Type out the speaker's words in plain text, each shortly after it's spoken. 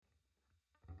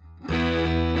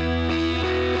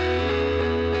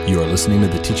You are listening to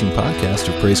the teaching podcast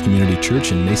of Praise Community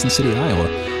Church in Mason City,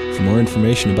 Iowa. For more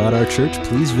information about our church,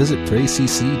 please visit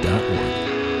praisecc.org.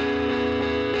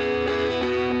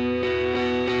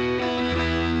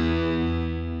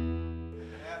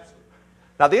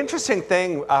 Now, the interesting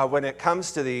thing when it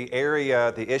comes to the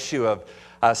issue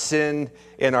of sin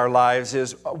in our lives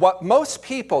is what most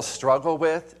people struggle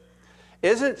with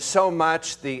isn't so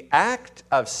much the act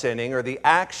of sinning or the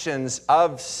actions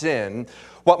of sin.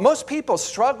 What most people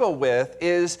struggle with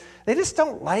is they just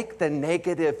don't like the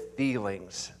negative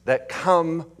feelings that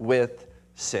come with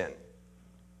sin.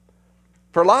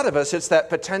 For a lot of us, it's that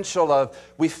potential of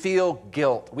we feel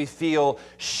guilt, we feel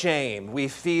shame, we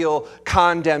feel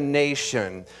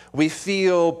condemnation, we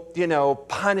feel,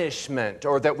 punishment,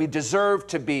 or that we deserve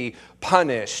to be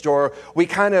punished, or we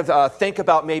kind of think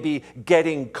about maybe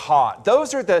getting caught.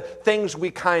 Those are the things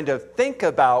we kind of think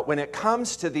about when it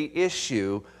comes to the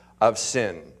issue of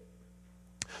sin.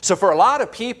 So for a lot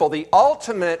of people, the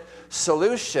ultimate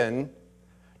solution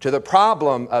to the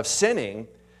problem of sinning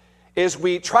is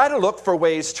we try to look for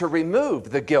ways to remove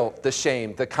the guilt, the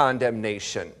shame, the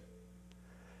condemnation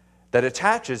that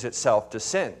attaches itself to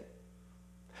sin.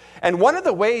 And one of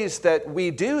the ways that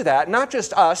we do that, not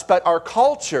just us, but our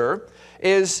culture,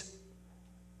 is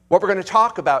what we're going to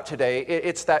talk about today.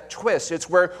 It's that twist. It's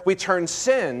where we turn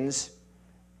sins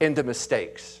into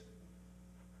mistakes.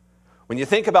 When you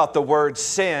think about the word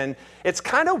sin, it's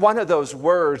kind of one of those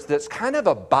words that's kind of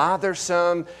a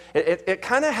bothersome, it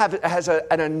kind of has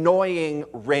an annoying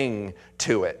ring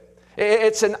to it.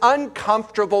 It's an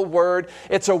uncomfortable word.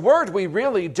 It's a word we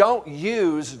really don't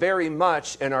use very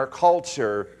much in our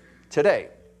culture today.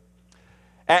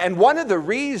 And one of the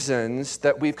reasons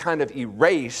that we've kind of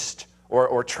erased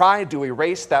or tried to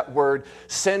erase that word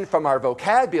sin from our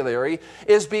vocabulary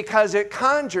is because it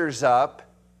conjures up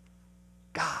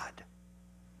God.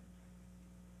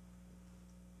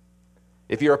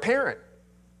 If you're a parent,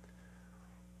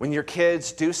 when your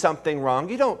kids do something wrong,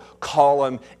 you don't call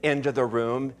them into the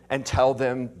room and tell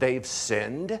them they've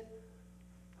sinned.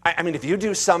 I mean, if you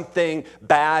do something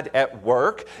bad at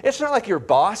work, it's not like your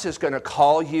boss is going to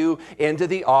call you into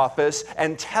the office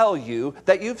and tell you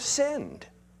that you've sinned.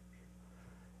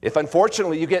 If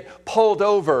unfortunately you get pulled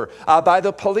over by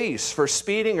the police for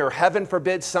speeding or heaven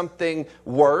forbid something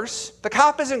worse, the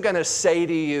cop isn't going to say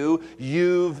to you,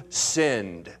 "You've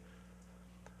sinned."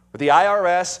 With the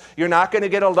IRS, you're not going to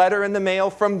get a letter in the mail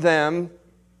from them.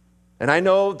 And I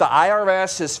know the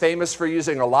IRS is famous for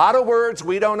using a lot of words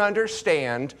we don't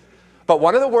understand, but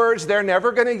one of the words they're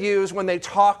never going to use when they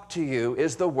talk to you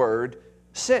is the word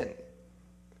sin.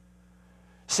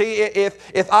 See,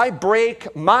 if I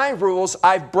break my rules,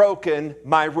 I've broken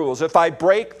my rules. If I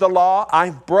break the law,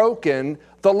 I've broken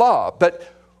the law. But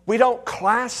we don't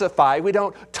classify, we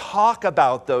don't talk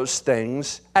about those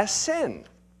things as sin.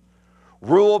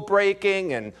 Rule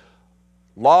breaking and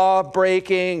law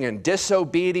breaking and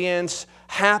disobedience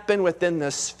happen within the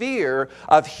sphere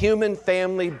of human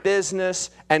family,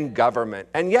 business, and government.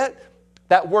 And yet,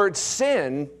 that word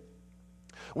sin,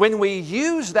 when we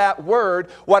use that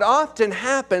word, what often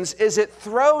happens is it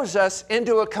throws us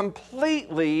into a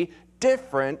completely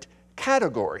different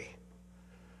category.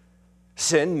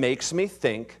 Sin makes me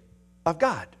think of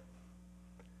God.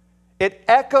 It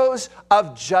echoes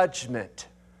of judgment.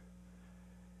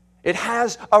 It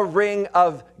has a ring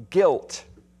of guilt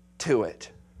to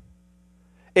it.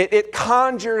 It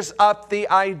conjures up the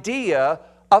idea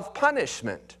of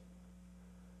punishment.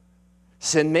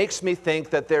 Sin makes me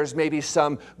think that there's maybe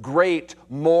some great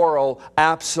moral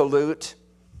absolute,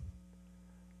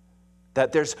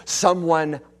 that there's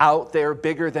someone out there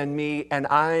bigger than me, and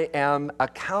I am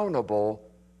accountable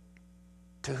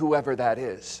to whoever that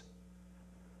is.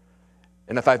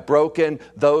 And if I've broken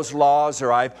those laws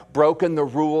or I've broken the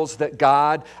rules that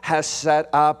God has set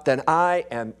up, then I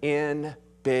am in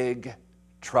big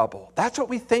trouble. That's what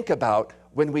we think about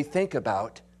when we think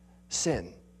about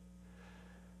sin.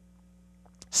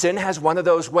 Sin has one of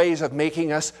those ways of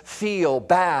making us feel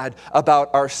bad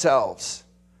about ourselves,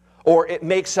 or it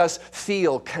makes us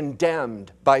feel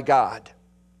condemned by God.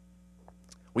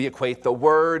 We equate the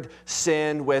word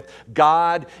sin with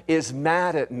God is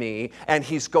mad at me and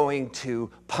he's going to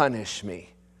punish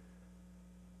me.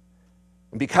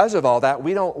 And because of all that,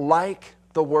 we don't like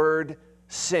the word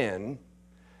sin.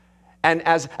 And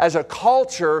as a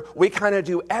culture, we kind of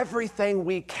do everything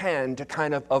we can to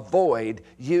kind of avoid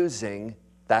using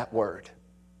that word.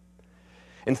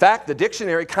 In fact, the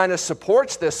dictionary kind of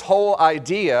supports this whole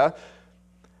idea.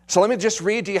 So let me just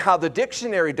read to you how the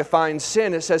dictionary defines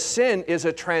sin. It says sin is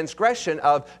a transgression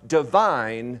of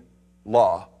divine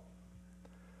law.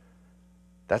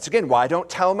 That's again why I don't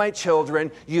tell my children,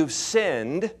 you've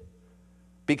sinned,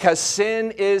 because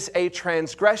sin is a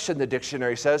transgression, the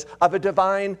dictionary says, of a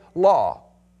divine law,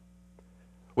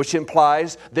 which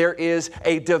implies there is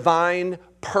a divine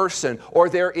person or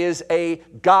there is a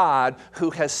God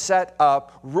who has set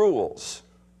up rules.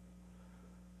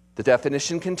 The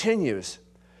definition continues.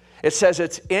 It says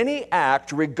it's any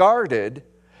act regarded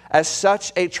as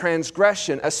such a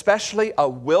transgression, especially a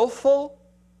willful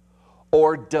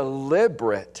or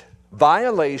deliberate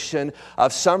violation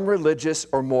of some religious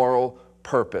or moral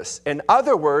purpose. In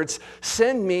other words,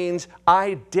 sin means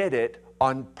I did it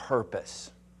on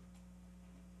purpose.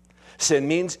 Sin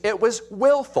means it was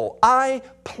willful. I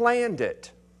planned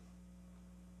it.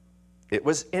 It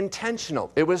was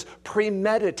intentional. It was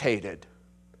premeditated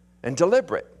and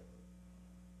deliberate.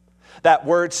 That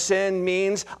word sin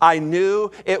means I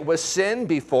knew it was sin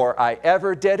before I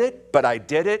ever did it, but I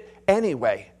did it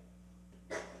anyway.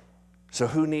 So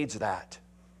who needs that?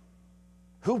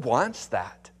 Who wants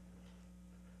that?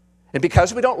 And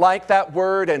because we don't like that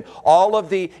word and all of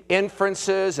the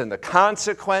inferences and the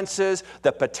consequences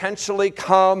that potentially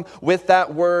come with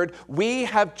that word, we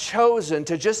have chosen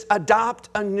to just adopt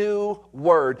a new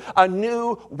word, a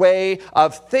new way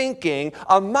of thinking,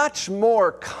 a much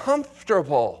more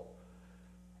comfortable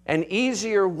and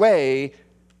easier way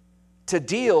to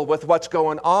deal with what's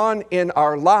going on in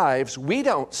our lives. We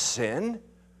don't sin,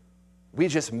 we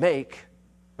just make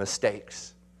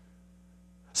mistakes.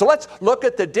 So let's look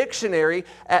at the dictionary,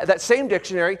 that same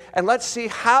dictionary, and let's see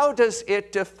how does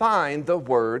it define the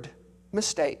word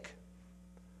mistake.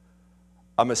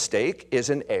 A mistake is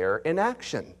an error in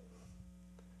action,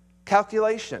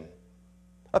 calculation,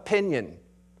 opinion,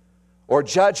 or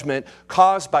judgment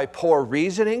caused by poor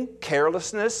reasoning,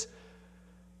 carelessness,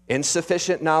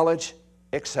 insufficient knowledge,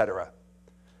 etc.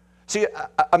 See,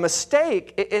 a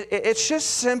mistake, it's just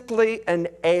simply an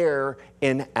error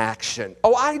in action.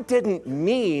 Oh, I didn't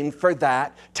mean for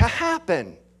that to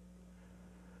happen.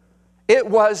 It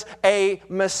was a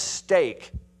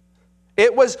mistake.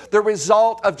 It was the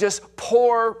result of just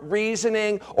poor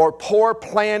reasoning or poor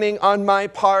planning on my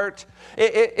part.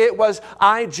 It was,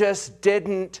 I just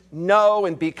didn't know,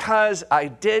 and because I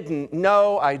didn't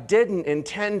know, I didn't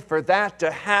intend for that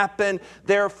to happen.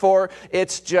 Therefore,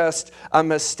 it's just a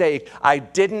mistake. I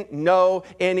didn't know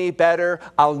any better.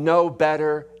 I'll know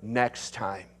better next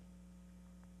time.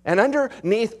 And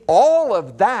underneath all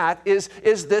of that is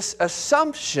this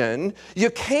assumption,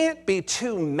 you can't be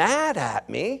too mad at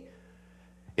me.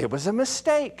 It was a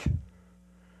mistake.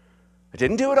 I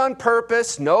didn't do it on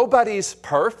purpose. Nobody's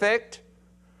perfect.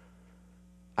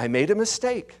 I made a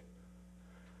mistake.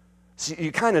 So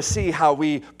you kind of see how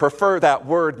we prefer that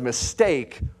word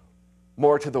mistake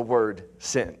more to the word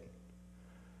sin.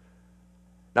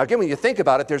 Now again, when you think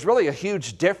about it, there's really a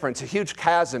huge difference, a huge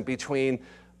chasm between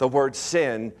the word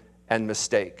sin and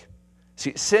mistake.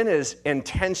 See, sin is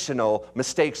intentional,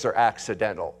 mistakes are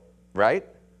accidental, right?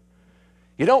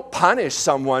 You don't punish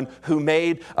someone who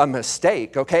made a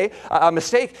mistake, okay? A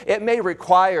mistake, it may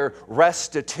require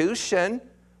restitution,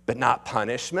 but not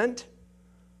punishment.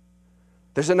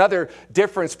 There's another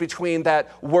difference between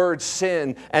that word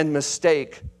sin and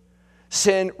mistake.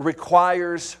 Sin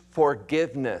requires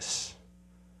forgiveness.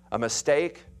 A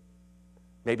mistake,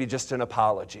 maybe just an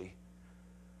apology.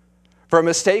 For a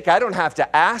mistake, I don't have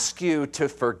to ask you to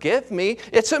forgive me.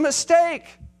 It's a mistake.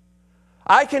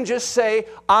 I can just say,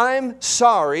 I'm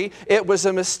sorry, it was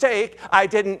a mistake, I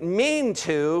didn't mean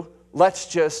to, let's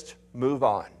just move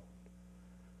on.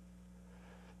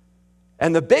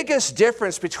 And the biggest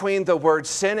difference between the word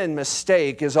sin and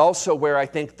mistake is also where I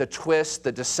think the twist,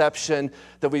 the deception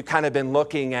that we've kind of been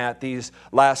looking at these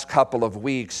last couple of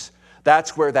weeks,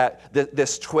 that's where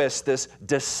this twist, this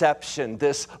deception,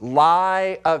 this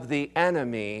lie of the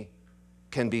enemy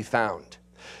can be found.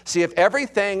 See, if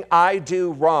everything I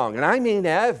do wrong, and I mean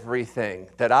everything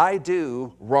that I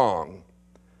do wrong,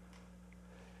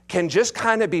 can just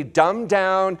kind of be dumbed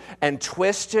down and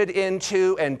twisted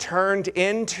into and turned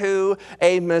into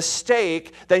a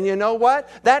mistake, then you know what?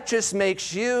 That just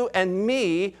makes you and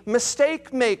me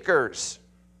mistake makers.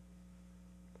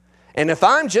 And if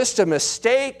I'm just a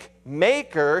mistake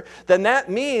maker, then that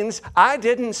means I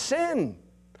didn't sin.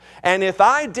 And if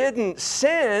I didn't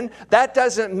sin, that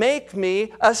doesn't make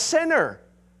me a sinner.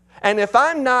 And if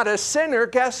I'm not a sinner,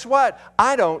 guess what?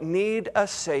 I don't need a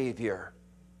Savior.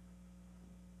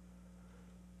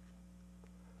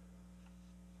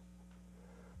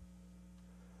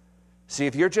 See,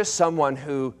 if you're just someone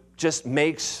who just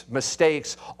makes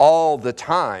mistakes all the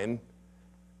time,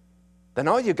 then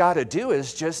all you got to do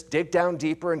is just dig down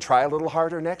deeper and try a little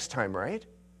harder next time, right?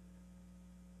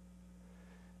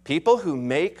 People who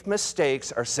make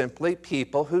mistakes are simply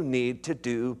people who need to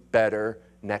do better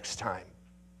next time.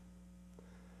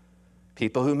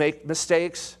 People who make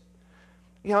mistakes,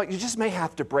 you just may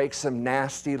have to break some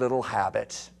nasty little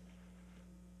habits.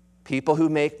 People who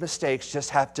make mistakes just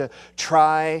have to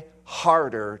try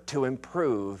harder to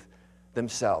improve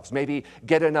themselves. Maybe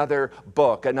get another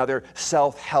book, another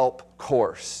self-help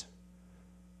course.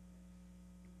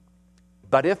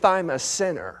 But if I'm a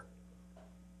sinner,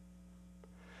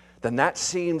 then that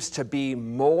seems to be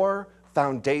more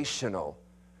foundational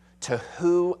to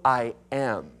who I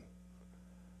am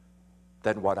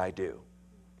than what I do.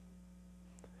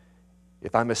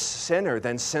 If I'm a sinner,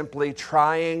 then simply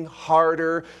trying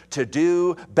harder to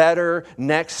do better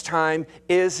next time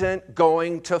isn't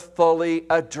going to fully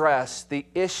address the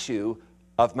issue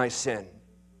of my sin.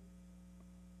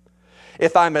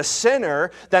 If I'm a sinner,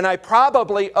 then I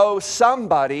probably owe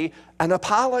somebody an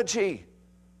apology.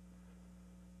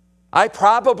 I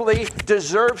probably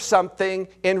deserve something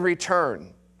in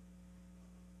return.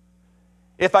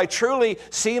 If I truly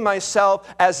see myself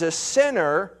as a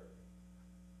sinner,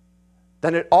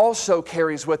 then it also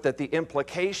carries with it the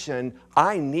implication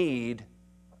I need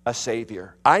a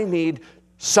Savior. I need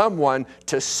someone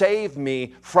to save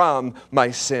me from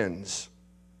my sins.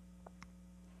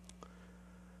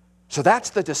 So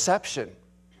that's the deception.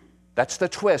 That's the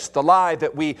twist, the lie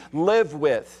that we live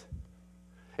with.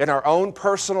 In our own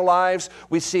personal lives,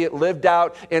 we see it lived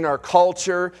out in our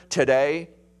culture today.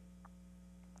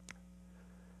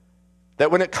 That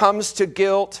when it comes to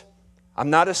guilt, I'm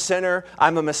not a sinner,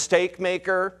 I'm a mistake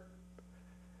maker.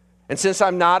 And since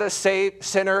I'm not a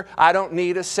sinner, I don't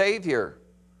need a Savior.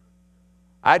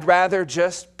 I'd rather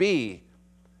just be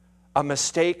a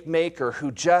mistake maker who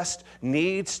just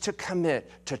needs to commit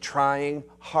to trying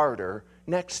harder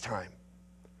next time.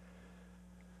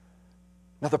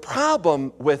 Now, the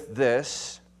problem with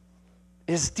this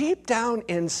is deep down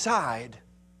inside,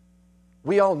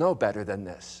 we all know better than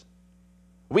this.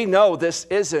 We know this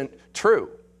isn't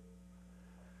true.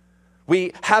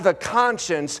 We have a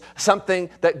conscience,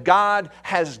 something that God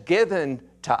has given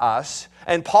to us.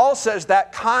 And Paul says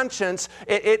that conscience,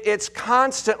 it's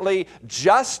constantly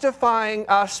justifying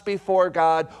us before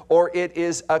God, or it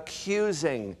is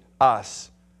accusing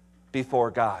us before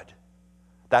God.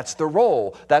 That's the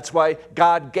role. That's why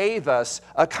God gave us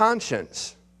a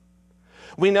conscience.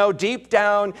 We know deep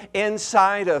down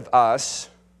inside of us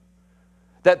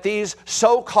that these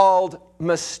so-called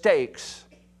mistakes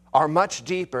are much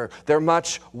deeper. They're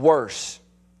much worse.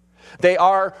 They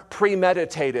are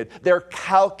premeditated. They're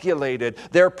calculated.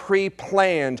 They're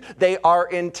pre-planned. They are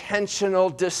intentional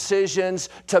decisions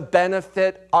to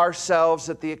benefit ourselves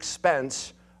at the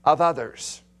expense of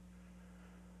others.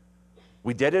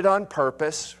 We did it on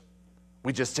purpose.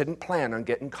 We just didn't plan on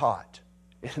getting caught.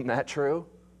 Isn't that true?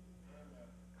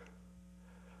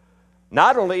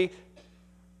 Not only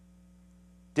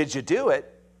did you do it,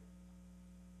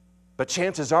 but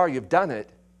chances are you've done it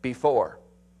before.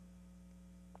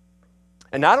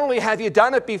 And not only have you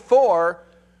done it before,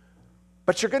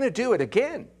 but you're going to do it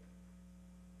again.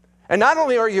 And not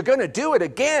only are you going to do it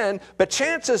again, but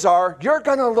chances are you're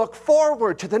going to look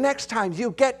forward to the next time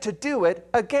you get to do it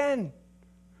again.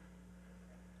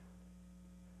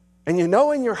 And you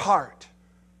know in your heart,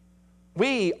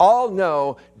 we all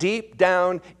know deep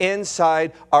down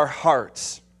inside our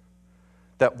hearts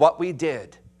that what we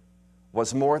did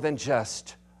was more than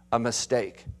just a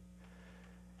mistake.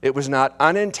 It was not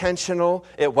unintentional.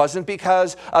 It wasn't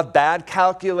because of bad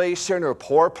calculation or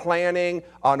poor planning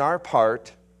on our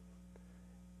part.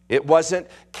 It wasn't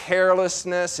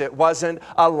carelessness. It wasn't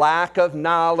a lack of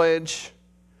knowledge.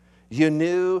 You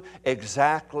knew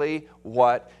exactly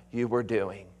what you were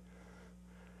doing.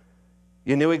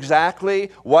 You knew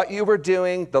exactly what you were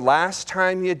doing the last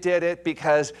time you did it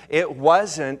because it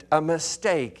wasn't a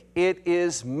mistake. It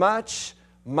is much,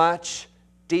 much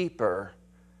deeper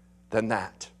than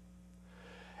that.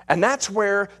 And that's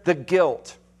where the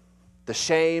guilt, the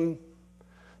shame,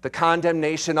 the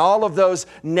condemnation, all of those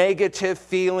negative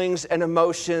feelings and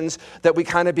emotions that we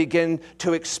kind of begin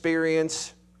to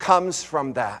experience comes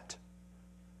from that.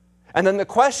 And then the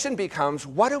question becomes,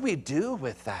 what do we do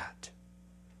with that?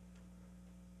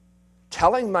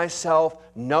 Telling myself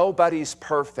nobody's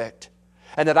perfect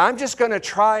and that I'm just going to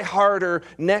try harder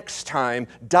next time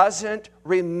doesn't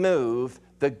remove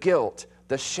the guilt,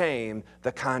 the shame,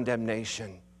 the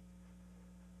condemnation.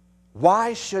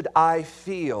 Why should I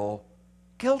feel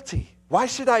guilty? Why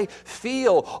should I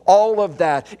feel all of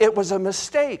that? It was a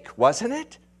mistake, wasn't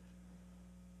it?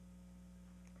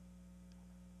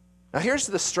 Now here's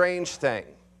the strange thing.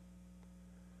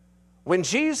 When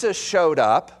Jesus showed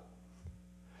up,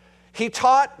 he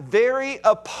taught very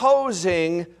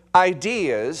opposing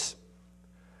ideas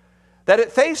that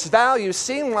at face value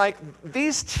seem like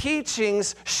these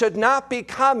teachings should not be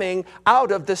coming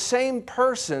out of the same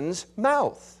person's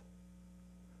mouth.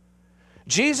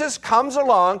 Jesus comes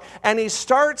along and he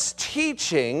starts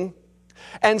teaching,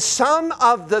 and some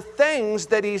of the things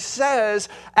that he says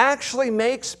actually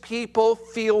makes people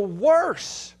feel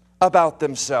worse about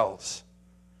themselves.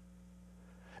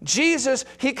 Jesus,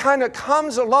 he kind of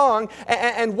comes along,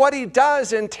 and what he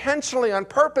does intentionally on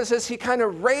purpose is he kind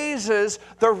of raises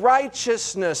the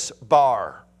righteousness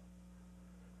bar.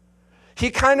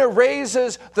 He kind of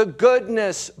raises the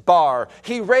goodness bar.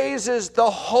 He raises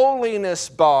the holiness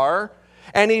bar,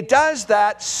 and he does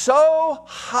that so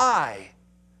high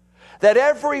that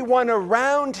everyone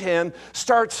around him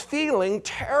starts feeling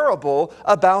terrible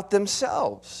about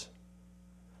themselves.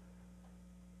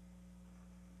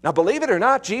 Now, believe it or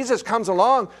not, Jesus comes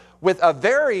along with a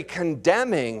very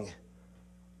condemning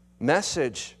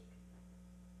message.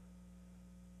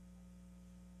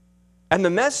 And the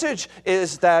message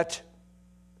is that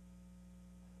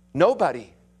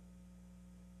nobody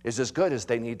is as good as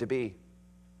they need to be.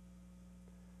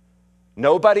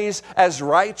 Nobody's as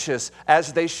righteous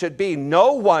as they should be.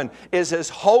 No one is as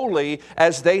holy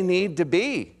as they need to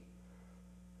be.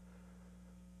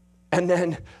 And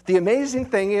then the amazing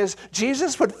thing is,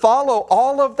 Jesus would follow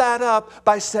all of that up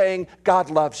by saying, God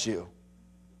loves you.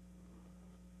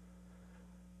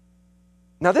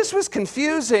 Now, this was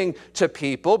confusing to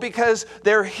people because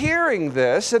they're hearing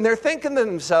this and they're thinking to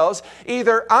themselves,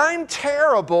 either I'm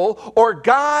terrible or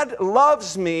God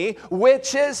loves me.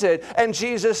 Which is it? And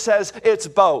Jesus says, it's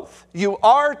both. You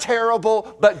are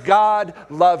terrible, but God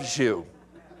loves you.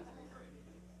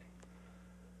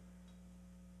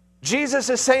 Jesus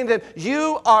is saying that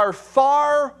you are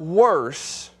far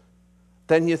worse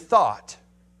than you thought.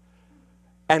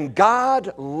 And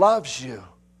God loves you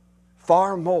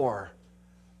far more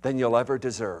than you'll ever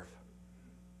deserve.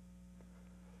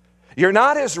 You're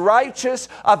not as righteous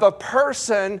of a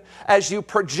person as you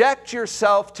project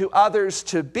yourself to others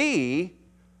to be,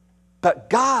 but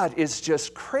God is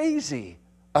just crazy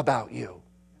about you.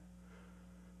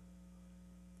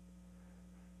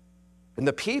 And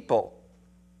the people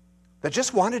that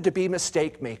just wanted to be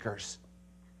mistake makers,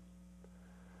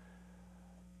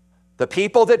 the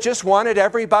people that just wanted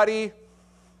everybody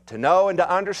to know and to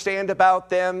understand about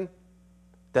them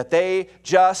that they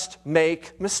just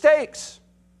make mistakes.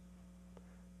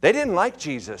 They didn't like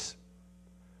Jesus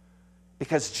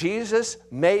because Jesus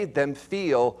made them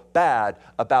feel bad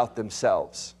about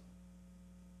themselves.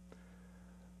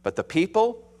 But the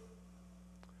people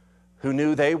who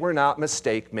knew they were not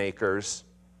mistake makers,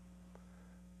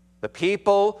 the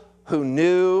people who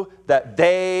knew that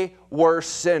they were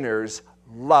sinners,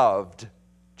 loved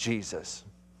Jesus.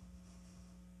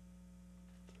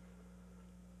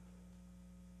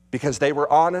 Because they were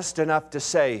honest enough to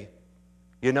say,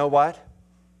 you know what?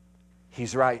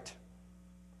 He's right.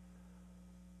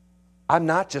 I'm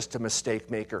not just a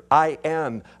mistake maker. I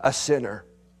am a sinner.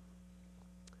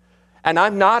 And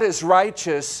I'm not as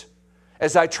righteous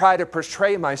as I try to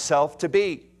portray myself to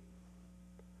be.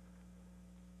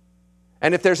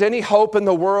 And if there's any hope in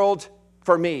the world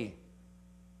for me,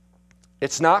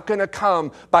 it's not going to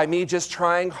come by me just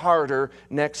trying harder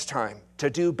next time, to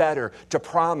do better, to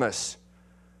promise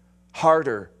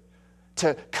harder,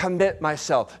 to commit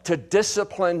myself, to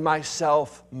discipline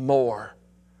myself more.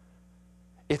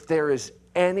 If there is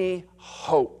any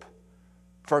hope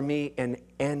for me in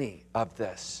any of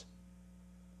this,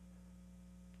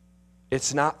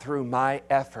 it's not through my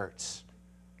efforts.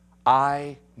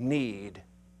 I need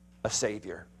a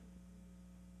Savior.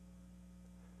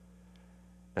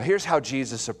 Now, here's how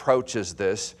Jesus approaches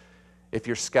this, if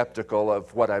you're skeptical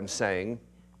of what I'm saying.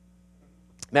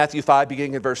 Matthew 5,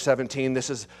 beginning in verse 17,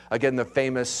 this is, again, the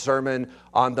famous Sermon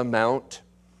on the Mount.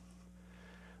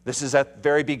 This is at the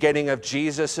very beginning of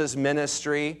Jesus'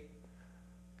 ministry.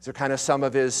 These are kind of some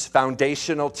of his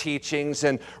foundational teachings.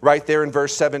 And right there in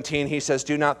verse 17, he says,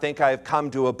 "Do not think I have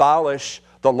come to abolish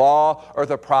the law or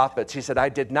the prophets." He said, "I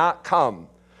did not come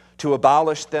to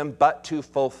abolish them, but to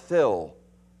fulfill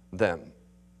them."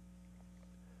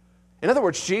 In other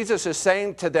words, Jesus is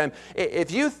saying to them,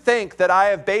 if you think that I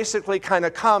have basically kind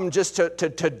of come just to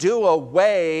do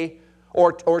away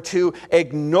or to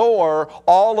ignore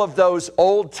all of those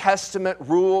Old Testament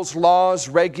rules, laws,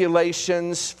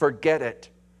 regulations, forget it.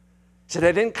 He said,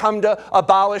 I didn't come to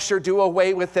abolish or do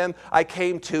away with them. I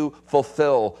came to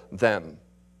fulfill them.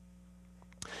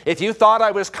 If you thought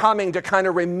I was coming to kind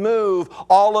of remove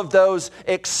all of those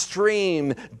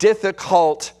extreme,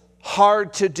 difficult,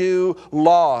 hard to do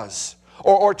laws,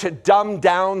 or to dumb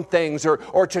down things,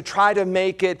 or to try to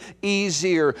make it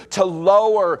easier, to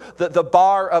lower the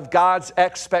bar of God's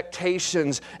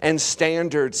expectations and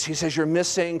standards. He says, you're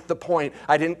missing the point.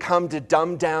 I didn't come to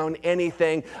dumb down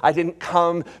anything. I didn't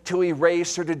come to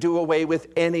erase or to do away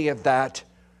with any of that.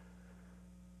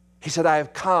 He said, I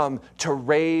have come to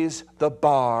raise the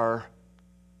bar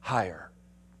higher.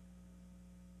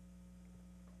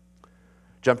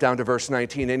 Jump down to verse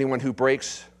 19. Anyone who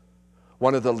breaks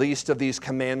one of the least of these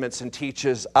commandments and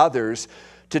teaches others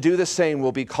to do the same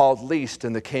will be called least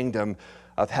in the kingdom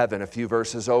of heaven. A few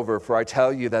verses over, for I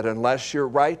tell you that unless your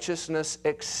righteousness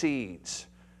exceeds,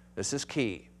 this is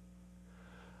key,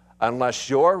 unless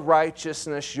your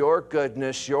righteousness, your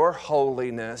goodness, your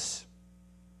holiness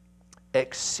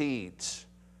exceeds,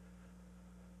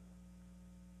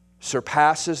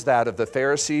 surpasses that of the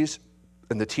Pharisees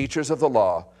and the teachers of the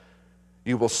law,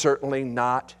 you will certainly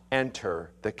not enter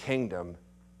the kingdom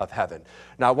of heaven.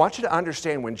 Now, I want you to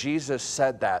understand when Jesus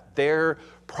said that, there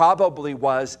probably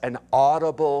was an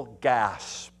audible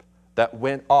gasp that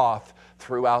went off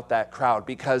throughout that crowd,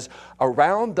 because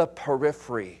around the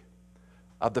periphery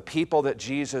of the people that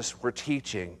Jesus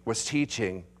was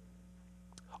teaching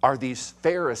are these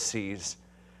Pharisees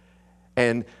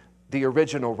and the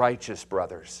original righteous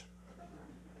brothers.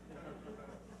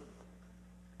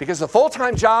 Because the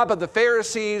full-time job of the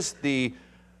Pharisees, the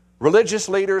religious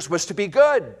leaders, was to be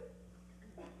good,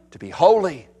 to be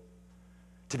holy,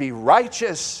 to be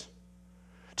righteous,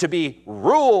 to be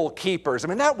rule keepers. I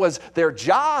mean, that was their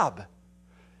job.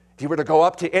 If you were to go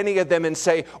up to any of them and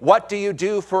say, what do you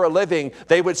do for a living?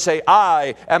 They would say,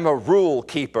 I am a rule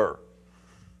keeper.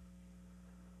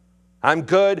 I'm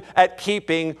good at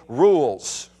keeping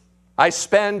rules. I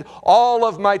spend all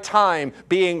of my time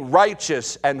being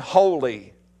righteous and holy.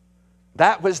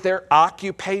 That was their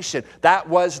occupation. That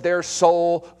was their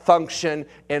sole function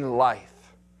in life.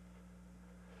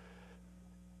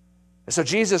 And so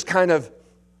Jesus kind of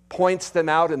points them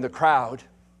out in the crowd.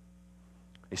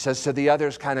 He says to the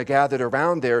others kind of gathered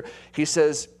around there, he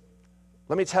says,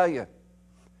 let me tell you,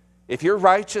 if your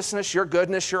righteousness, your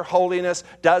goodness, your holiness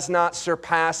does not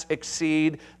surpass,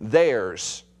 exceed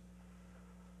theirs,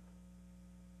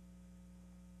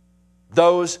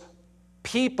 those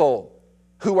people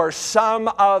who are some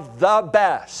of the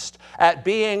best at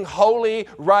being holy,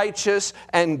 righteous,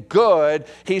 and good,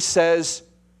 he says,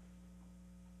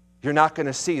 you're not going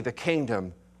to see the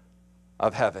kingdom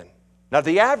of heaven. Now,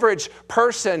 the average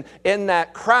person in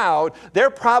that crowd, they're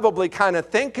probably kind of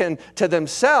thinking to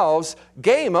themselves,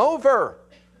 game over.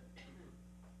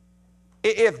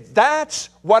 If that's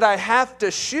what I have to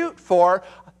shoot for,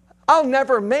 I'll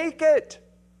never make it.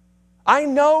 I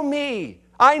know me.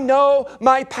 I know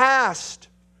my past.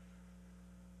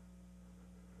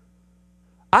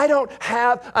 I don't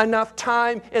have enough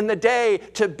time in the day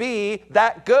to be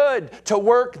that good, to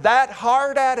work that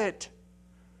hard at it.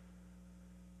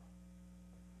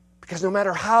 Because no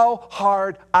matter how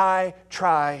hard I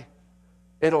try,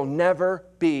 it'll never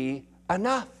be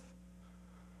enough.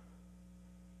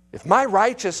 If my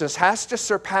righteousness has to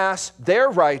surpass their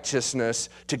righteousness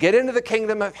to get into the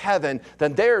kingdom of heaven,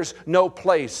 then there's no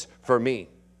place for me.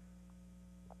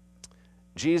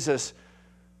 Jesus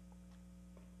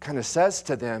kind of says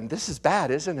to them, this is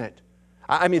bad, isn't it?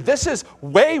 I mean, this is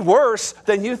way worse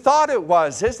than you thought it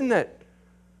was, isn't it?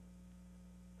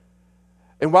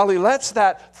 And while he lets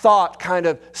that thought kind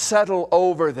of settle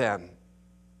over them,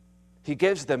 he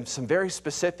gives them some very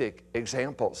specific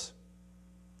examples.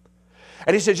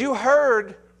 And he says, you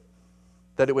heard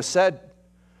that it was said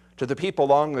to the people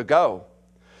long ago,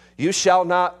 you shall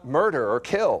not murder or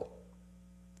kill.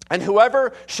 And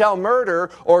whoever shall murder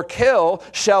or kill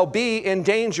shall be in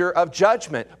danger of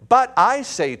judgment. But I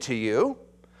say to you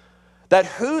that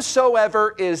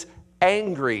whosoever is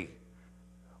angry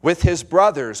with his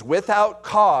brothers without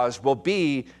cause will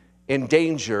be in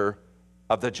danger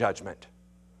of the judgment.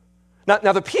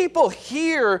 Now the people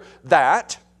hear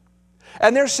that,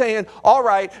 and they're saying, all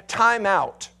right, time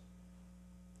out.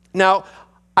 Now,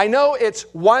 I know it's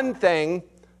one thing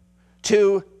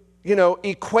to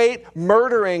equate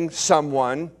murdering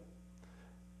someone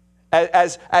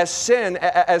as sin,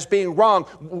 as being wrong.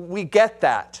 We get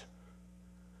that.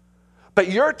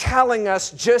 But you're telling us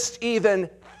just even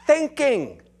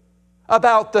thinking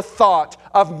about the thought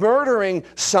of murdering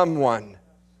someone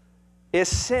is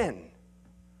sin.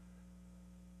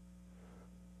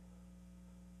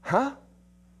 Huh?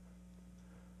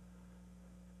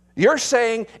 You're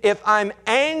saying if I'm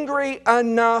angry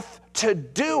enough to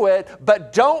do it,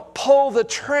 but don't pull the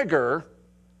trigger,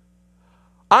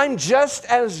 I'm just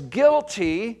as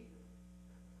guilty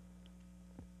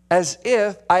as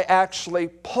if I actually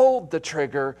pulled the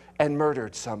trigger and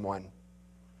murdered someone.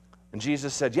 And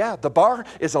Jesus said, yeah, the bar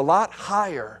is a lot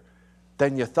higher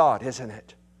than you thought, isn't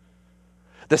it?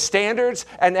 The standards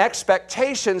and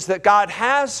expectations that God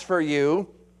has for you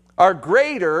are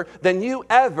greater than you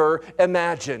ever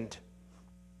imagined.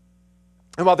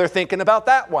 And while they're thinking about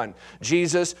that one,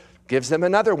 Jesus gives them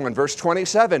another one. Verse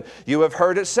 27, you have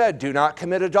heard it said, do not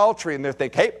commit adultery. And they're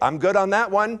thinking, hey, I'm good on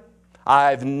that one.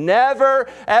 I've never,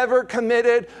 ever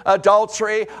committed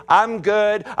adultery. I'm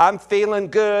good. I'm feeling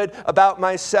good about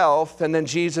myself. And then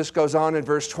Jesus goes on in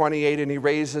verse 28 and he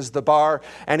raises the bar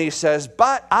and he says,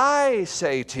 but I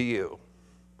say to you,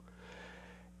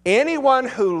 anyone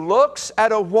who looks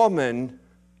at a woman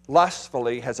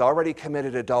lustfully has already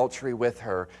committed adultery with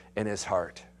her in his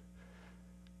heart.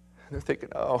 And they're thinking,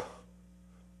 oh,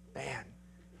 man.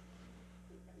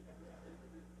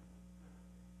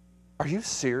 Are you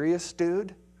serious,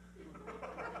 dude?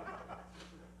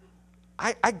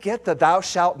 I get the thou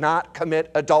shalt not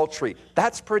commit adultery.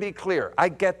 That's pretty clear. I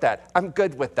get that. I'm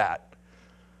good with that.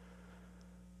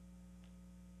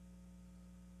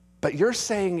 But you're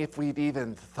saying if we've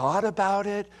even thought about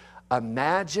it,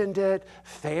 imagined it,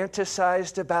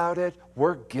 fantasized about it,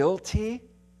 we're guilty?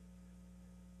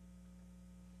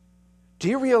 Do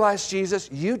you realize, Jesus,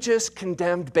 you just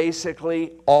condemned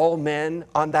basically all men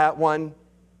on that one?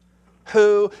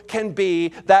 Who can be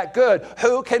that good?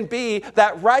 Who can be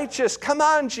that righteous? Come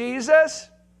on, Jesus.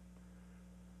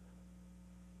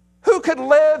 Who could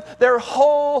live their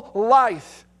whole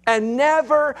life and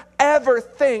never, ever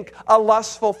think a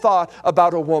lustful thought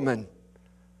about a woman?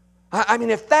 I mean,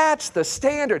 if that's the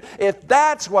standard, if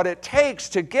that's what it takes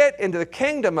to get into the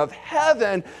kingdom of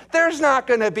heaven, there's not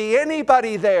going to be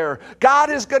anybody there. God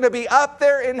is going to be up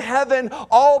there in heaven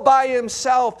all by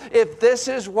himself if this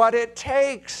is what it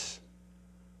takes.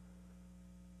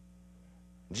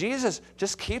 Jesus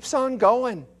just keeps on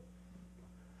going.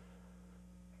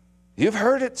 You've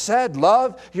heard it said,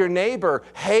 love your neighbor,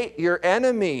 hate your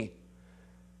enemy.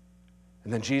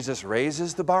 And then Jesus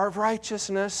raises the bar of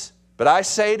righteousness. But I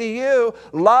say to you,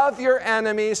 love your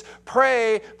enemies,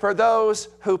 pray for those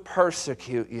who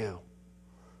persecute you.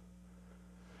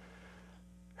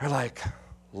 You're like,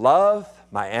 love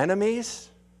my enemies?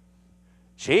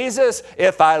 Jesus,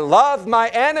 if I love my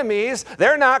enemies,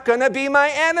 they're not going to be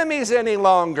my enemies any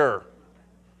longer.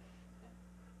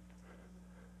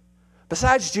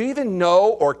 Besides, do you even know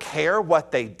or care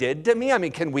what they did to me? I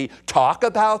mean, can we talk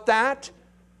about that?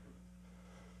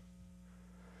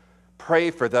 Pray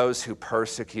for those who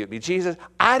persecute me. Jesus,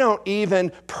 I don't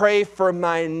even pray for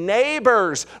my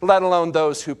neighbors, let alone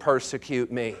those who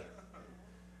persecute me.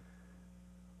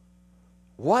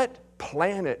 What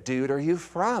planet, dude, are you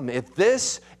from? If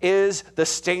this is the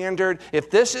standard,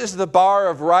 if this is the bar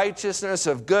of righteousness,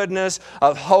 of goodness,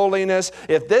 of holiness,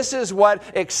 if this is what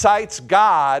excites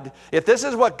God, if this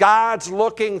is what God's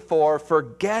looking for,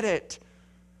 forget it.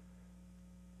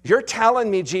 You're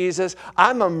telling me, Jesus,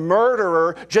 I'm a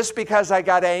murderer just because I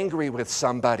got angry with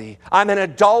somebody. I'm an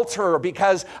adulterer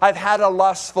because I've had a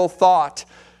lustful thought.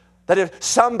 That if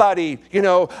somebody,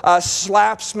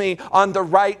 slaps me on the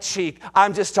right cheek,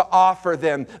 I'm just to offer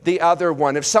them the other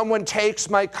one. If someone takes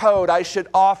my coat, I should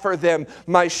offer them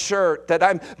my shirt. That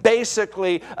I'm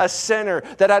basically a sinner.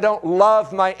 That I don't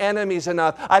love my enemies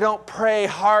enough. I don't pray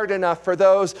hard enough for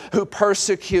those who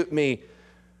persecute me.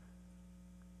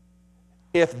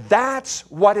 If that's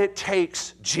what it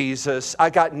takes, Jesus, I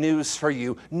got news for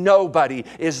you. Nobody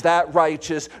is that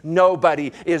righteous.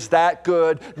 Nobody is that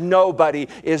good. Nobody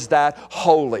is that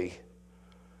holy.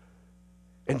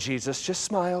 And Jesus just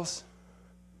smiles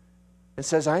and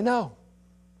says, I know.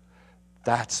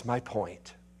 That's my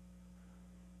point.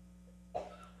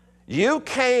 You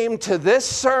came to this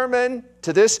sermon,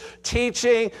 to this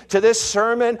teaching, to this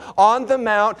Sermon on the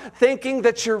Mount, thinking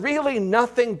that you're really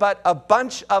nothing but a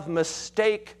bunch of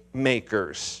mistake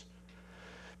makers.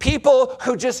 People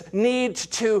who just need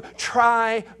to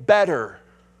try better.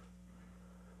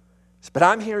 But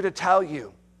I'm here to tell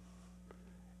you,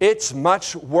 it's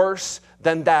much worse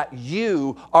than that.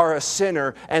 You are a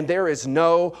sinner, and there is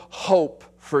no hope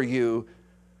for you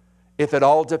if it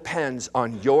all depends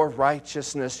on your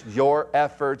righteousness, your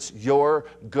efforts, your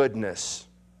goodness.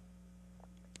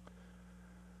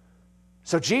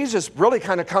 So Jesus really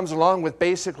kind of comes along with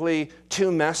basically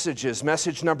two messages.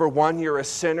 Message number one, you're a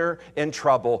sinner in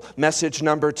trouble. Message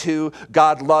number two,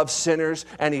 God loves sinners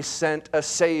and he sent a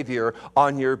Savior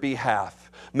on your behalf.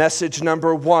 Message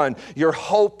number one, you're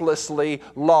hopelessly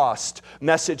lost.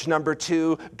 Message number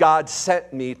two, God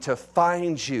sent me to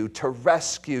find you, to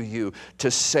rescue you,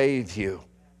 to save you.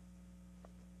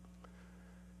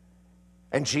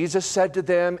 And Jesus said to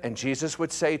them, and Jesus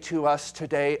would say to us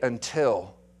today,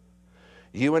 until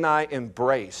you and I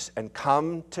embrace and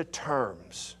come to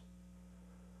terms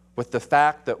with the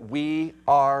fact that we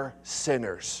are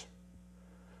sinners,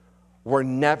 we're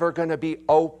never going to be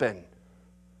open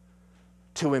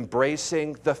to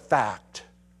embracing the fact,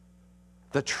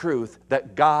 the truth,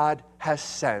 that God has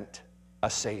sent a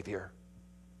Savior.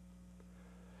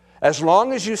 As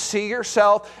long as you see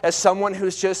yourself as someone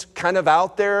who's just kind of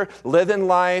out there living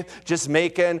life, just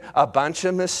making a bunch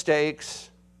of mistakes,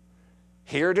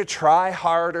 here to try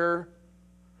harder,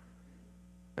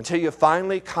 until you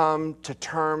finally come to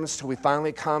terms, till we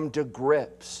finally come to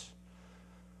grips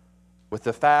with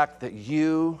the fact that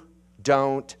you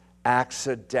don't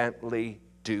accidentally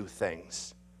do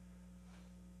things.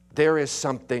 There is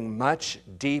something much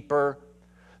deeper,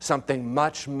 something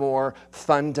much more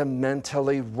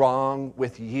fundamentally wrong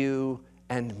with you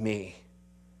and me.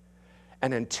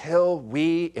 And until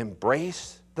we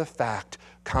embrace the fact,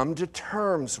 come to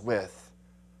terms with,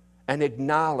 and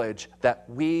acknowledge that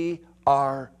we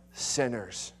are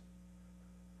sinners,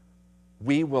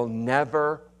 we will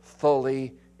never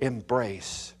fully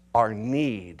embrace our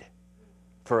need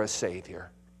for a Savior.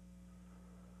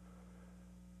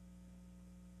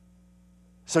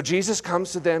 So Jesus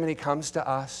comes to them and he comes to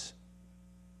us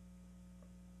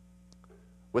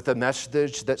with a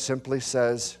message that simply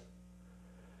says,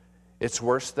 it's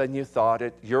worse than you thought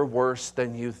it. You're worse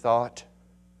than you thought.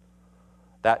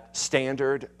 That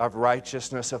standard of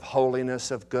righteousness, of holiness,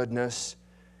 of goodness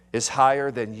is higher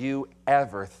than you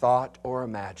ever thought or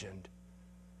imagined.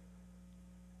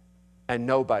 And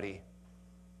nobody,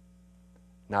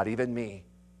 not even me,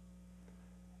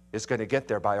 is going to get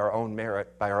there by our own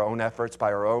merit, by our own efforts,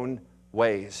 by our own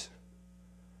ways.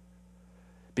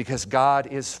 Because God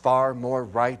is far more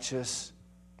righteous,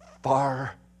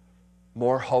 far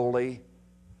more holy.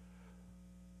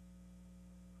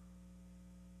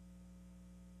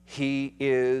 He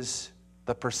is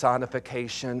the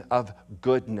personification of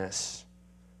goodness.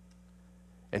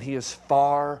 And he is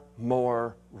far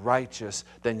more righteous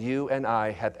than you and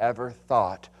I have ever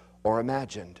thought or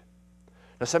imagined.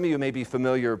 Now, some of you may be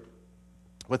familiar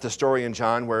with the story in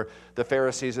John where the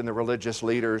Pharisees and the religious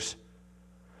leaders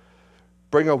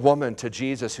bring a woman to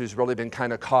Jesus who's really been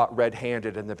kind of caught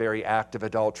red-handed in the very act of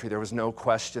adultery. There was no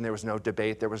question, there was no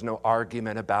debate, there was no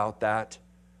argument about that.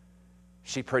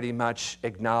 She pretty much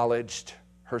acknowledged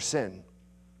her sin.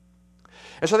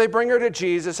 And so they bring her to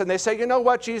Jesus and they say, you know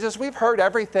what, Jesus, we've heard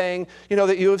everything,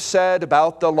 that you have said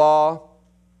about the law.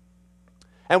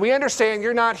 And we understand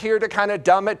you're not here to kind of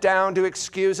dumb it down, to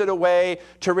excuse it away,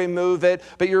 to remove it,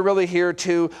 but you're really here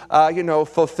to,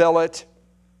 fulfill it.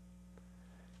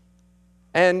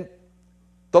 And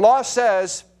the law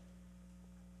says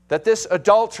that this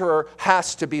adulterer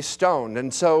has to be stoned.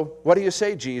 And so what do you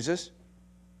say, Jesus?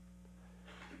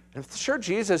 And sure,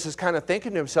 Jesus is kind of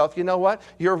thinking to himself, you know what?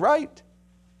 You're right.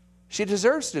 She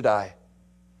deserves to die.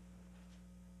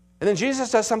 And then Jesus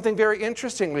does something very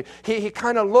interestingly. He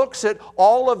kind of looks at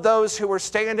all of those who were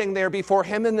standing there before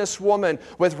him and this woman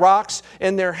with rocks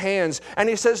in their hands. And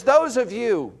he says, those of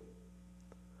you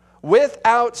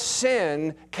without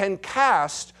sin can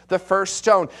cast the first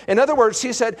stone. In other words,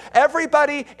 he said,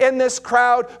 everybody in this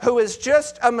crowd who is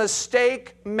just a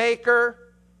mistake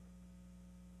maker,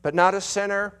 but not a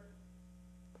sinner,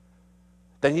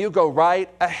 then you go right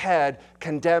ahead,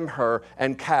 condemn her,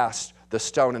 and cast the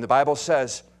stone. And the Bible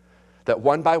says that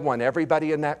one by one,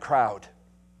 everybody in that crowd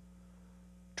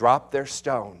dropped their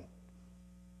stone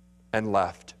and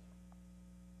left.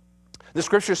 The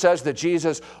scripture says that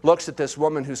Jesus looks at this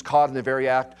woman who's caught in the very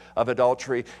act of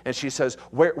adultery, and she says,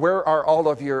 where are all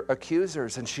of your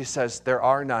accusers? And she says, there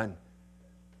are none.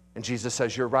 And Jesus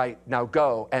says, you're right. Now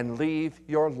go and leave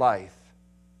your life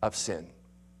of sin.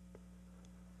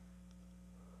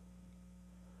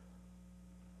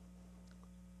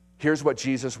 Here's what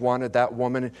Jesus wanted that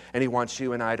woman, and he wants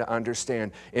you and I to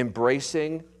understand.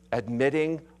 Embracing,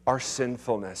 admitting our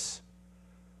sinfulness,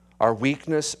 our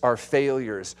weakness, our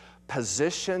failures,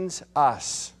 positions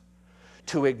us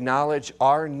to acknowledge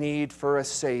our need for a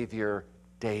Savior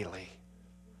daily.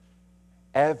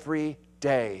 Every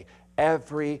day,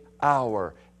 every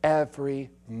hour,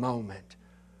 every moment.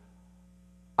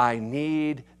 I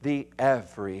need thee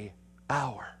every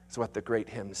hour, is what the great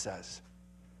hymn says.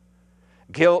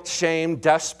 Guilt, shame,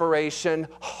 desperation,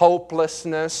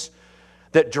 hopelessness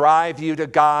that drive you to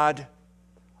God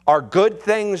are good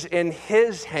things in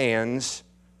His hands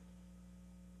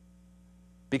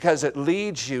because it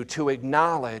leads you to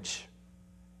acknowledge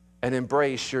and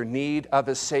embrace your need of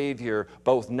a Savior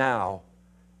both now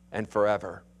and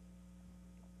forever.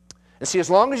 And see,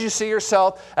 as long as you see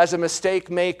yourself as a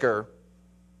mistake maker,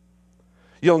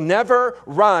 you'll never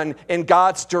run in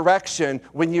God's direction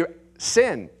when you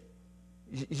sin.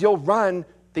 You'll run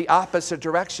the opposite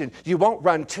direction. You won't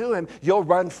run to Him, you'll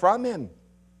run from Him.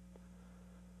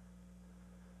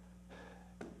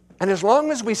 And as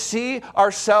long as we see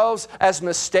ourselves as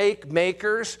mistake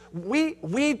makers,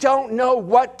 we don't know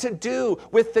what to do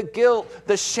with the guilt,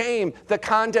 the shame, the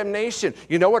condemnation.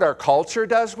 You know what our culture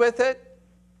does with it?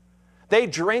 They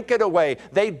drink it away.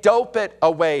 They dope it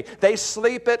away. They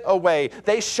sleep it away.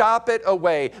 They shop it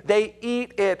away. They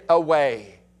eat it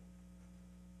away.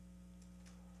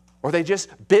 Or they just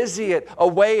busy it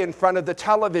away in front of the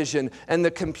television and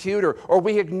the computer. Or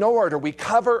we ignore it, or we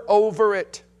cover over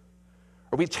it.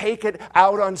 Or we take it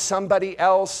out on somebody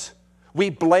else. We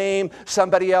blame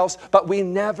somebody else, but we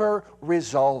never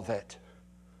resolve it.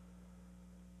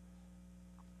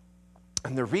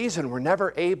 And the reason we're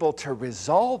never able to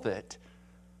resolve it,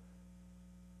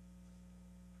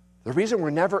 the reason we're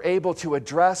never able to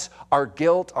address our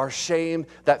guilt, our shame,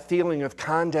 that feeling of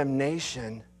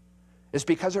condemnation, is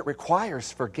because it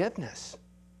requires forgiveness.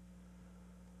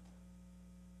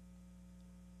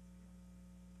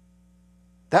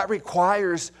 That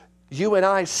requires you and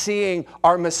I seeing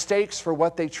our mistakes for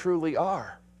what they truly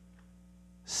are.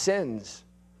 Sins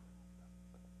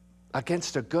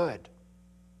against a good,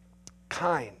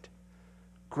 kind,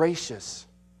 gracious,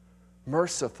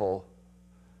 merciful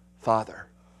Father.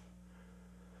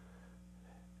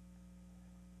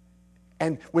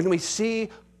 And when we see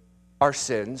our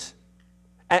sins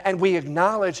and we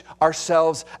acknowledge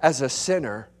ourselves as a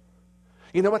sinner,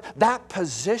 you know what? That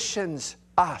positions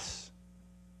us.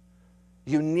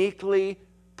 Uniquely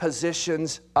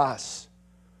positions us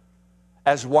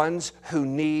as ones who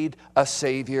need a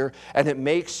Savior, and it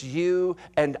makes you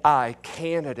and I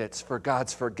candidates for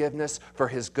God's forgiveness, for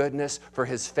His goodness, for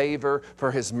His favor,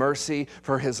 for His mercy,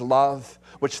 for His love,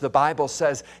 which the Bible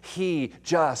says He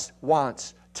just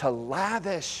wants to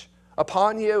lavish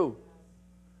upon you.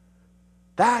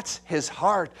 That's His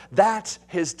heart. That's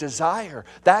His desire.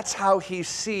 That's how He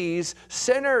sees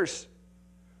sinners.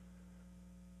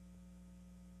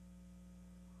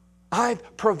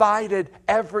 I've provided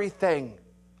everything.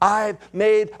 I've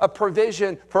made a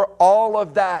provision for all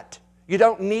of that. You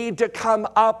don't need to come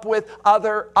up with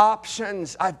other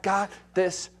options. I've got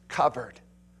this covered.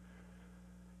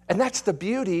 And that's the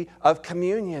beauty of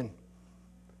communion.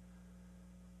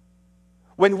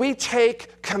 When we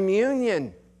take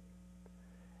communion,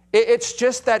 it's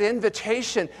just that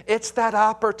invitation. It's that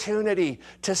opportunity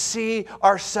to see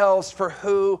ourselves for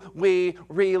who we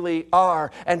really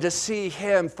are and to see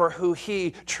Him for who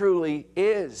He truly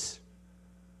is.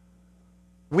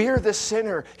 We're the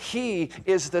sinner. He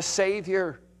is the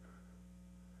Savior.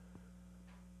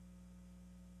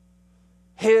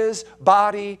 His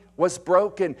body was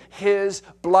broken. His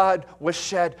blood was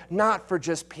shed, not for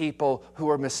just people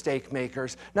who are mistake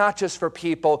makers, not just for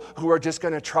people who are just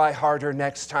going to try harder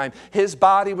next time. His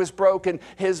body was broken.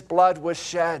 His blood was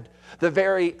shed. The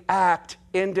very act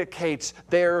indicates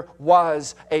there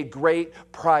was a great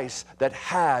price that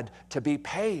had to be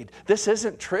paid. This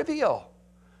isn't trivial.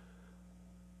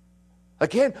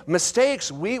 Again,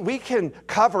 mistakes, we can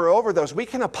cover over those. We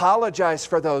can apologize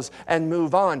for those and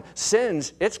move on.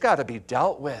 Sins, it's got to be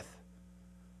dealt with.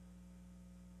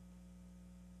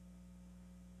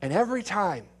 And every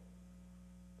time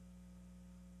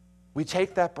we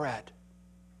take that bread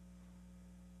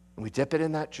and we dip it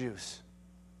in that juice,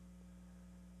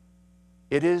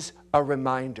 it is a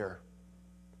reminder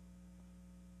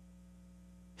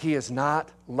He has not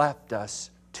left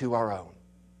us to our own.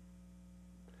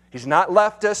 He's not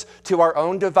left us to our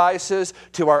own devices,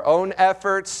 to our own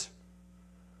efforts.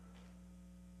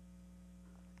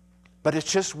 But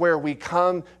it's just where we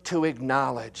come to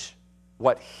acknowledge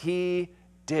what He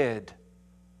did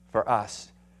for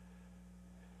us.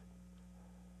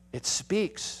 It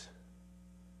speaks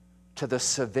to the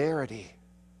severity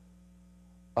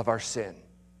of our sin.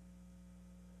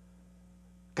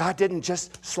 God didn't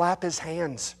just slap His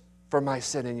hands for my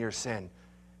sin and your sin.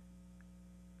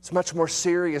 It's much more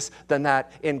serious than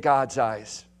that in God's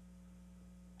eyes.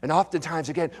 And oftentimes,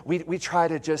 again, we try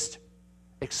to just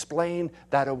explain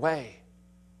that away.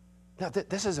 No,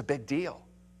 this is a big deal.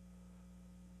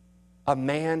 A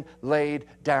man laid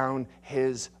down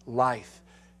his life.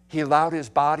 He allowed his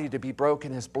body to be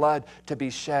broken, his blood to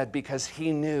be shed, because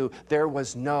he knew there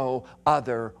was no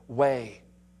other way.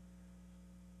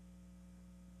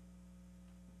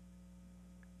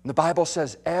 And the Bible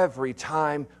says every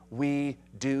time we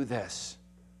do this,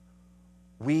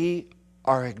 we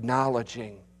are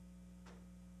acknowledging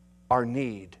our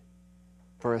need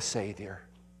for a Savior.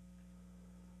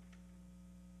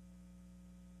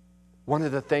 one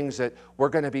of the things that we're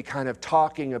going to be kind of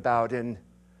talking about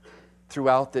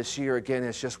throughout this year again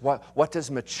is just what does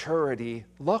maturity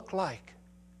look like?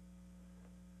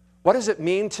 What does it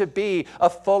mean to be a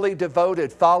fully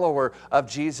devoted follower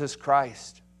of Jesus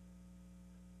Christ?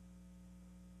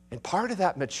 And part of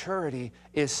that maturity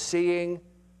is seeing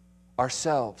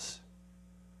ourselves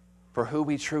for who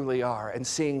we truly are and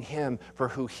seeing Him for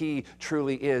who He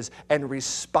truly is and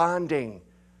responding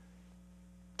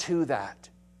to that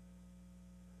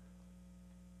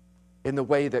in the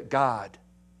way that God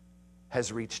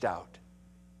has reached out.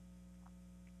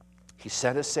 He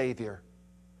sent a Savior.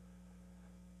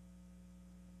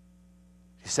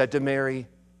 He said to Mary,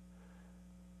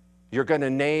 "You're going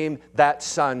to name that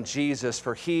son Jesus,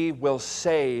 for He will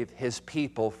save His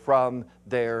people from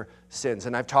their sins."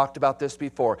 And I've talked about this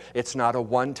before. It's not a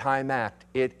one-time act.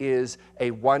 It is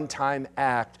a one-time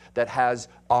act that has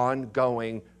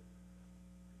ongoing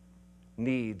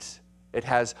needs. It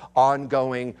has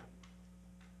ongoing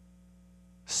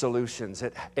solutions.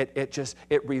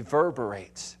 It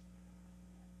reverberates.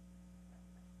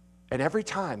 And every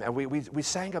time, and we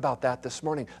sang about that this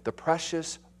morning, the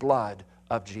precious blood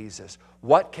of Jesus.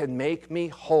 What can make me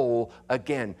whole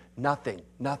again? Nothing,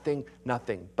 nothing,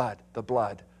 nothing but the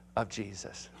blood of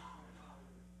Jesus.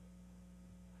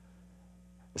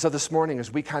 So this morning,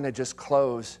 as we kind of just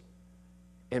close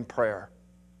in prayer,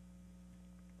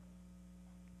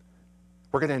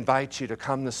 we're going to invite you to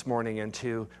come this morning and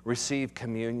to receive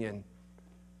communion.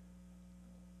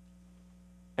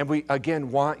 And we,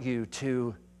 again, want you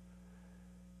to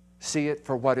see it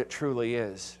for what it truly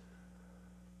is.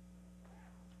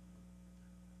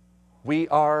 We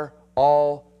are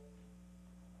all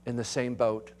in the same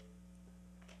boat.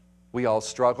 We all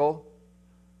struggle.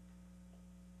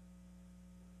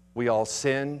 We all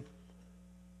sin.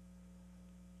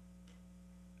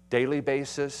 Daily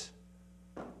basis.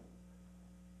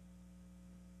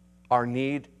 Our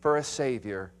need for a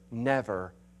Savior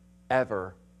never,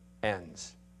 ever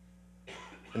ends.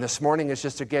 And this morning is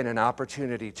just, again, an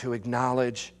opportunity to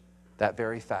acknowledge that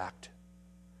very fact.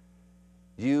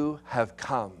 You have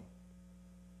come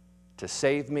to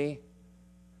save me,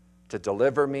 to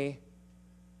deliver me,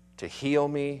 to heal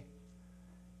me,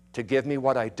 to give me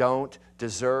what I don't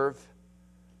deserve,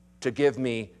 to give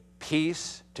me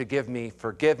peace, to give me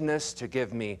forgiveness, to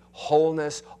give me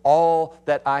wholeness, all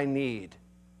that I need.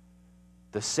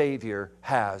 The Savior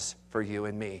has for you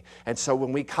and me. And so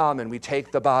when we come and we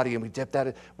take the body and we dip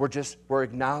that, we're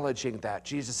acknowledging that.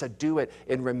 Jesus said, "Do it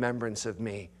in remembrance of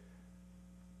me."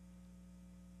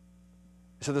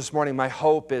 So this morning, my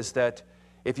hope is that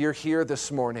if you're here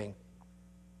this morning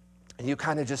and you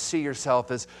kind of just see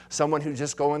yourself as someone who's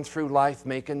just going through life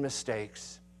making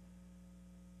mistakes,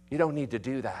 you don't need to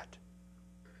do that.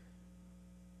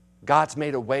 God's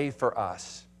made a way for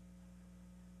us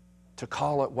to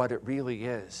call it what it really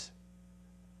is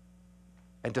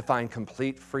and to find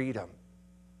complete freedom,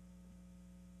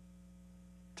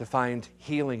 to find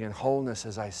healing and wholeness,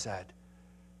 as I said.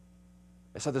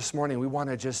 And so this morning, we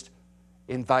want to just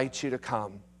invite you to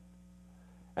come.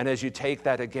 And as you take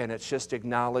that again, it's just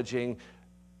acknowledging,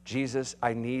 Jesus,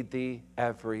 I need Thee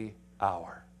every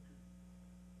hour.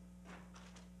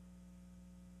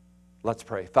 Let's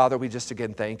pray. Father, we just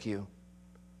again thank You.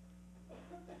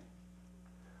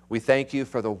 We thank You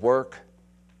for the work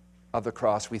of the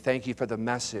cross. We thank You for the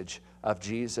message of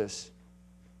Jesus.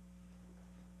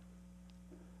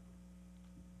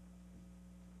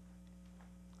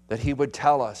 That He would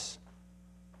tell us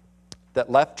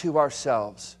that left to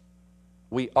ourselves,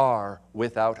 we are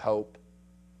without hope.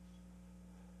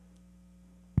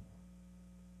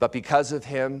 But because of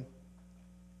Him,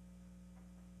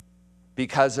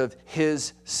 because of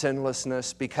His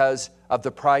sinlessness, because of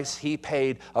the price He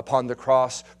paid upon the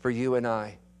cross for you and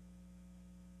I,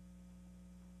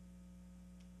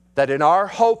 that in our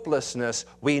hopelessness,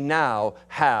 we now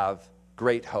have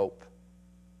great hope.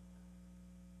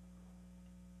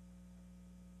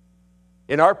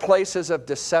 In our places of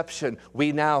deception,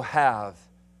 we now have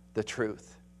the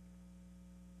truth.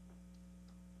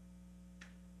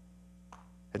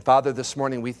 And Father, this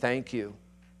morning we thank You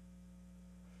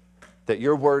that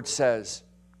Your word says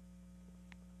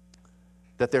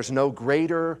that there's no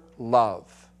greater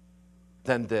love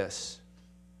than this,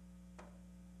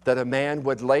 that a man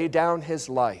would lay down his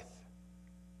life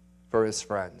for his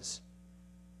friends.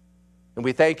 And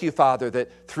we thank You, Father,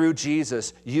 that through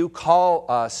Jesus, You call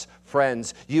us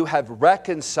friends. You have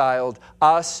reconciled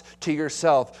us to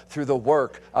Yourself through the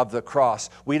work of the cross.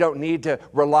 We don't need to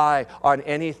rely on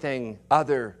anything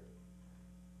other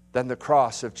than the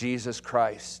cross of Jesus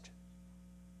Christ.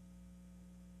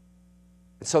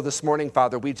 So this morning,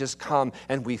 Father, we just come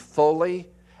and we fully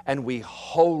and we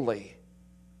wholly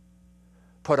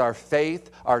put our faith,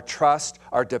 our trust,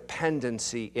 our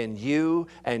dependency in you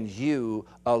and you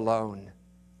alone.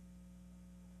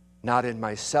 Not in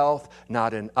myself,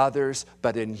 not in others,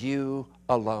 but in you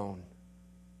alone.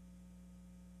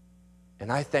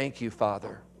 And I thank you,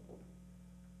 Father,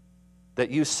 that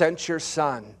you sent your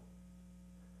Son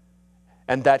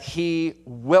and that he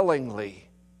willingly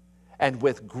and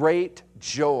with great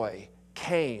joy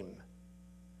came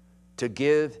to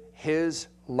give his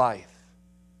life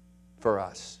for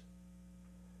us.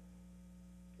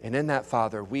 And in that,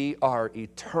 Father, we are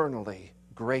eternally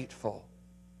grateful.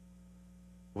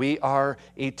 We are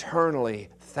eternally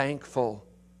thankful.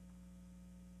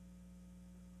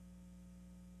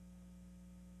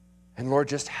 And Lord,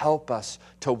 just help us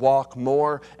to walk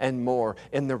more and more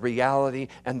in the reality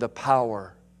and the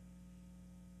power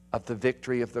of the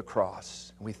victory of the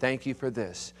cross. And we thank you for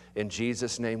this. In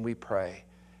Jesus' name we pray.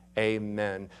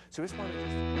 Amen. So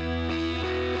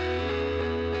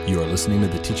You are listening to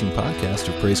the teaching podcast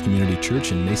of Praise Community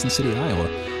Church in Mason City, Iowa.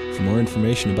 For more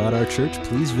information about our church,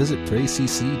 please visit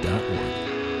praisecc.org.